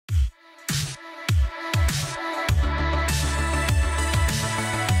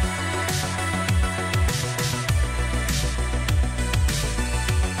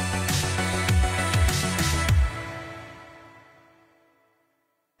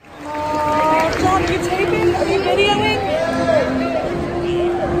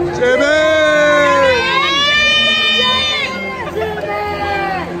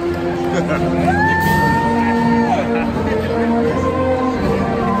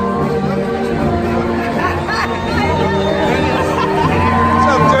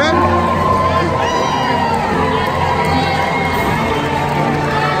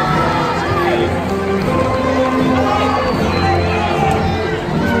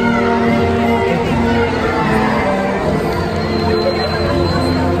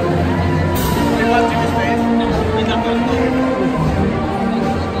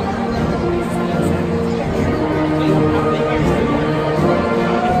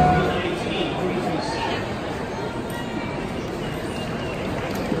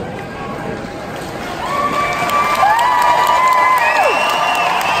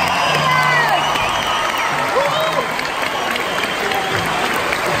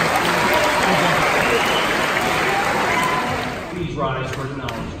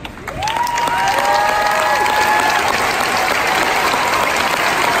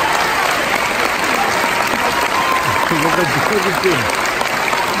To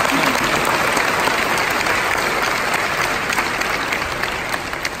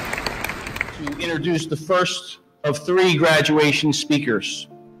introduce the first of 3 graduation speakers.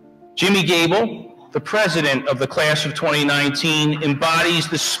 Jimmy Gable, the president of the class of 2019, embodies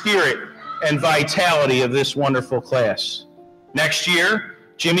the spirit and vitality of this wonderful class. Next year,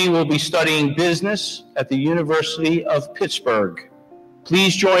 Jimmy will be studying business at the University of Pittsburgh.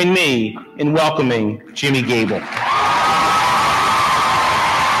 Please join me in welcoming Jimmy Gable.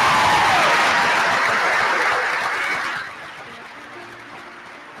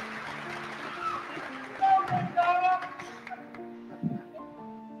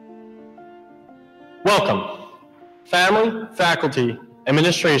 Welcome, family, faculty,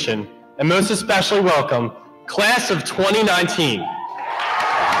 administration, and most especially welcome, class of 2019.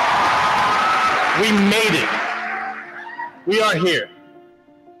 We made it. We are here.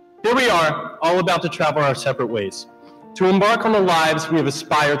 Here we are, all about to travel our separate ways, to embark on the lives we have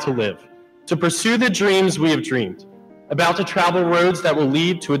aspired to live, to pursue the dreams we have dreamed, about to travel roads that will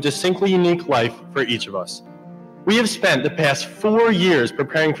lead to a distinctly unique life for each of us. We have spent the past 4 years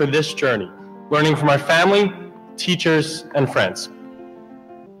preparing for this journey, learning from our family, teachers, and friends.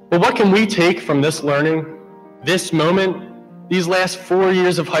 But what can we take from this learning, this moment, these last 4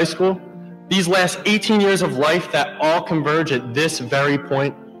 years of high school, these last 18 years of life that all converge at this very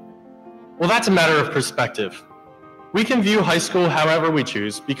point? Well, that's a matter of perspective. We can view high school however we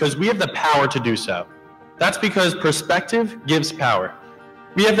choose because we have the power to do so. That's because perspective gives power.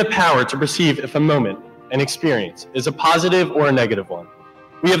 We have the power to perceive if a moment, an experience, is a positive or a negative one.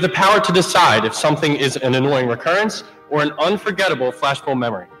 We have the power to decide if something is an annoying recurrence or an unforgettable flashbulb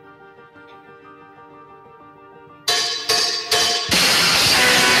memory.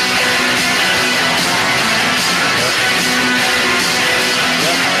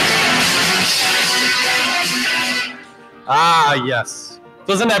 Ah, yes.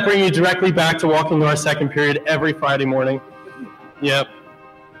 Doesn't that bring you directly back to walking to our second period every Friday morning? Yep.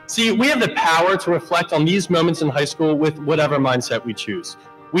 See, we have the power to reflect on these moments in high school with whatever mindset we choose.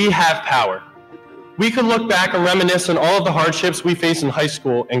 We have power. We could look back and reminisce on all of the hardships we faced in high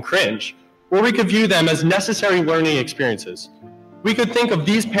school and cringe, or we could view them as necessary learning experiences. We could think of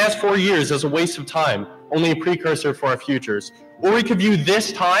these past 4 years as a waste of time, only a precursor for our futures, or we could view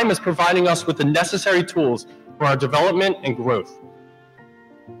this time as providing us with the necessary tools for our development and growth.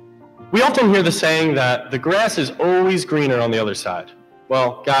 We often hear the saying that the grass is always greener on the other side.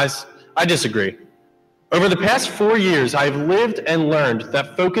 Well, guys, I disagree. Over the past 4 years, I've lived and learned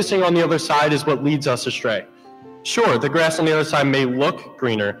that focusing on the other side is what leads us astray. Sure, the grass on the other side may look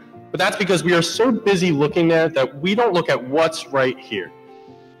greener, but that's because we are so busy looking there that we don't look at what's right here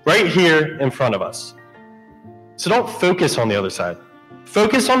in front of us. So don't focus on the other side.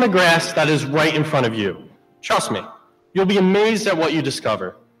 Focus on the grass that is right in front of you. Trust me, you'll be amazed at what you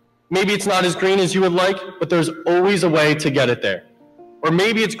discover. Maybe it's not as green as you would like, but there's always a way to get it there. Or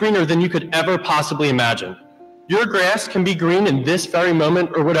maybe it's greener than you could ever possibly imagine. Your grass can be green in this very moment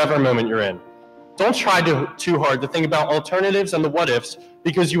or whatever moment you're in. Don't try too hard to think about alternatives and the what ifs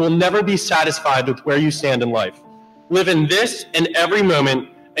because you will never be satisfied with where you stand in life. Live in this and every moment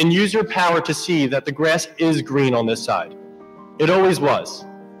and use your power to see that the grass is green on this side. It always was,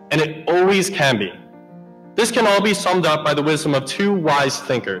 and it always can be. This can all be summed up by the wisdom of 2 wise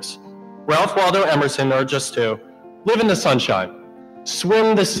thinkers. Ralph Waldo Emerson are just 2. Live in the sunshine.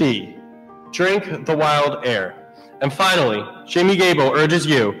 Swim the sea, drink the wild air. And finally, Jimmy Gable urges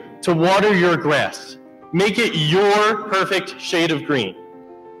you to water your grass. Make it your perfect shade of green.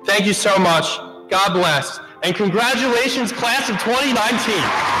 Thank you so much. God bless. And congratulations, class of 2019.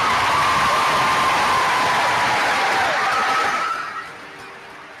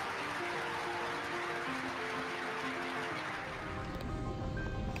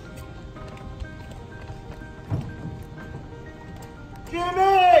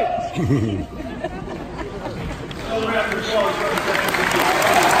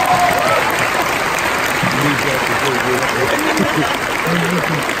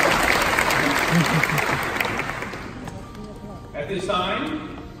 At this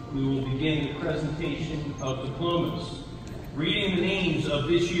time, we will begin the presentation of diplomas. Reading the names of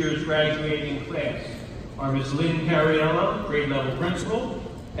this year's graduating class are Ms. Lynn Cariello, grade level principal,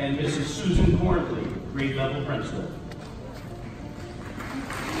 and Mrs. Susan Cornley, grade level principal.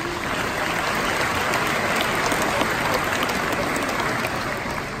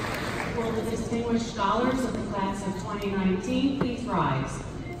 Will the distinguished scholars of the class of 2019 please rise?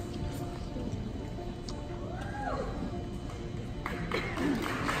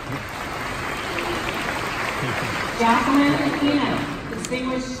 Jacqueline Aquino,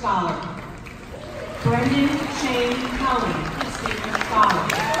 Distinguished Scholar. Brendan Shane Cullen, Distinguished Scholar.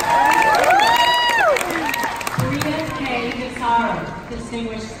 Rita K. Pissarro,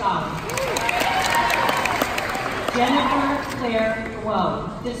 Distinguished Scholar. Jennifer Claire Woe,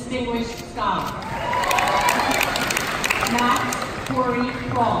 Distinguished Scholar. Max Corey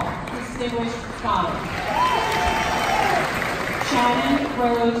Kroll, Distinguished Scholar. Shannon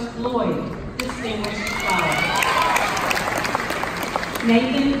Rose Lloyd, Distinguished Scholar.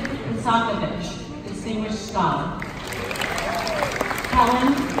 Nathan Isakovich, Distinguished Scholar. Helen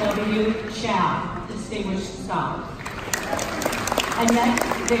W. Chow, Distinguished Scholar. Annette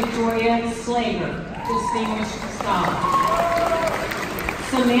Victoria Slager, Distinguished Scholar.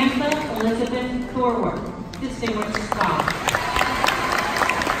 Samantha Elizabeth Thorworth, Distinguished Scholar.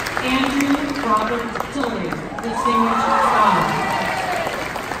 Andrew Robert Tillery, Distinguished Scholar.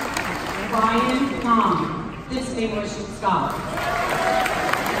 Brian Tom, Distinguished Scholar.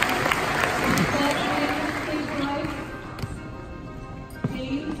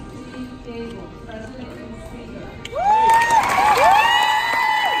 James C. Gable, President and Speaker.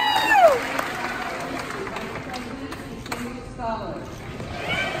 Distinguished Scholar.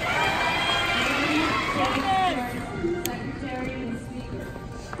 Secretary and Speaker.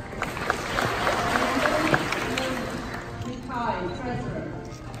 Nikai, Treasurer.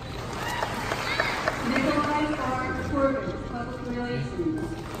 Nikolai R. Corbett, Public Relations.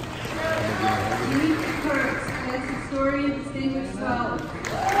 Denise Kurtz, as Historian, Distinguished Scholar.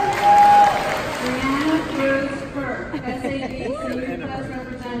 Brianna Rose Kirk, SAB, Senior Class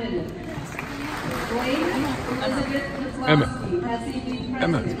Representative. Blake Elizabeth Kozlowski, SEB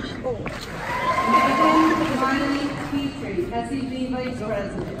President. Megan Miley Petrie, SEB Vice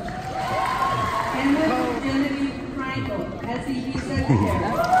President. Emma Genevieve Frankel, SEB Secretary.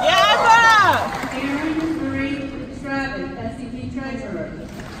 Aaron Marie Stravic, SEB Treasurer.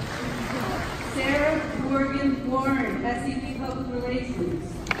 Sarah Morgan Warren, SEB Public Relations.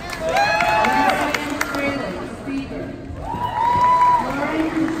 Ryan Strelick, Speaker. Lauren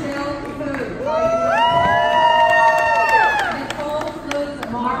Michelle Code, Nicole Loza,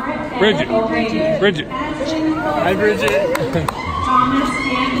 Bridget. Bridget. Hi, Bridget. Thomas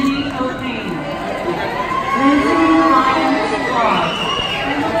Anthony O'Kane. Lindsay Ryan Claus.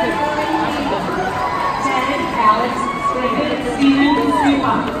 Ted Alex Spriggett. Stephen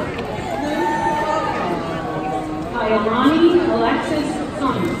Supak. Kailani Alexis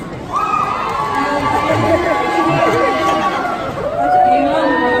Sun. Kayla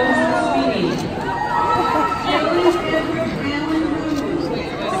Rose Sweeney.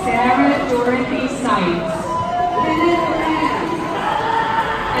 Sarah Dorothy Sykes.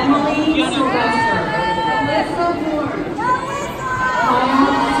 Emily Sylvester. Alyssa Moore.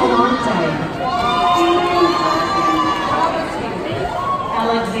 Kyle Solante.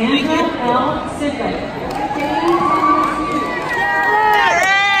 Alexandra L. Sidwick.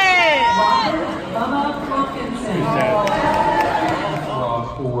 Bubba Wilkinson.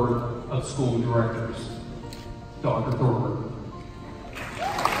 Board of School Directors. Dr. Thorburn.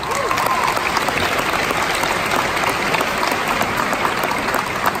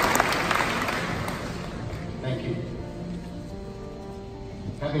 Thank you.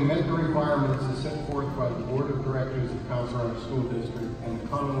 Having met the requirements as set forth by the Board of Directors of Commencement School District and the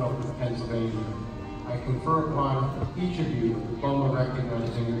Commonwealth of Pennsylvania, I confer upon each of you a diploma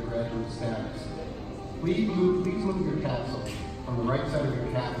recognizing your graduate status. Please move your capsule from the right side of your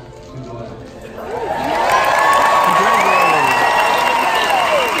cap to the left.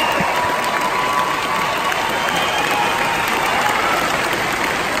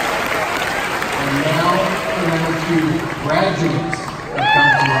 And now, over to graduates of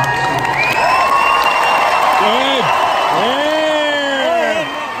Council Rock School. Good. Yeah.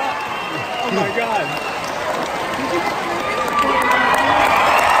 Oh my God.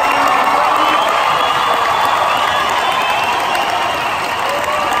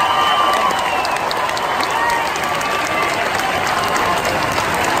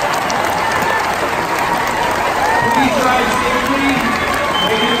 Please drive safely,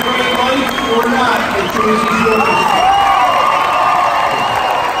 make it a great life or not, as soon as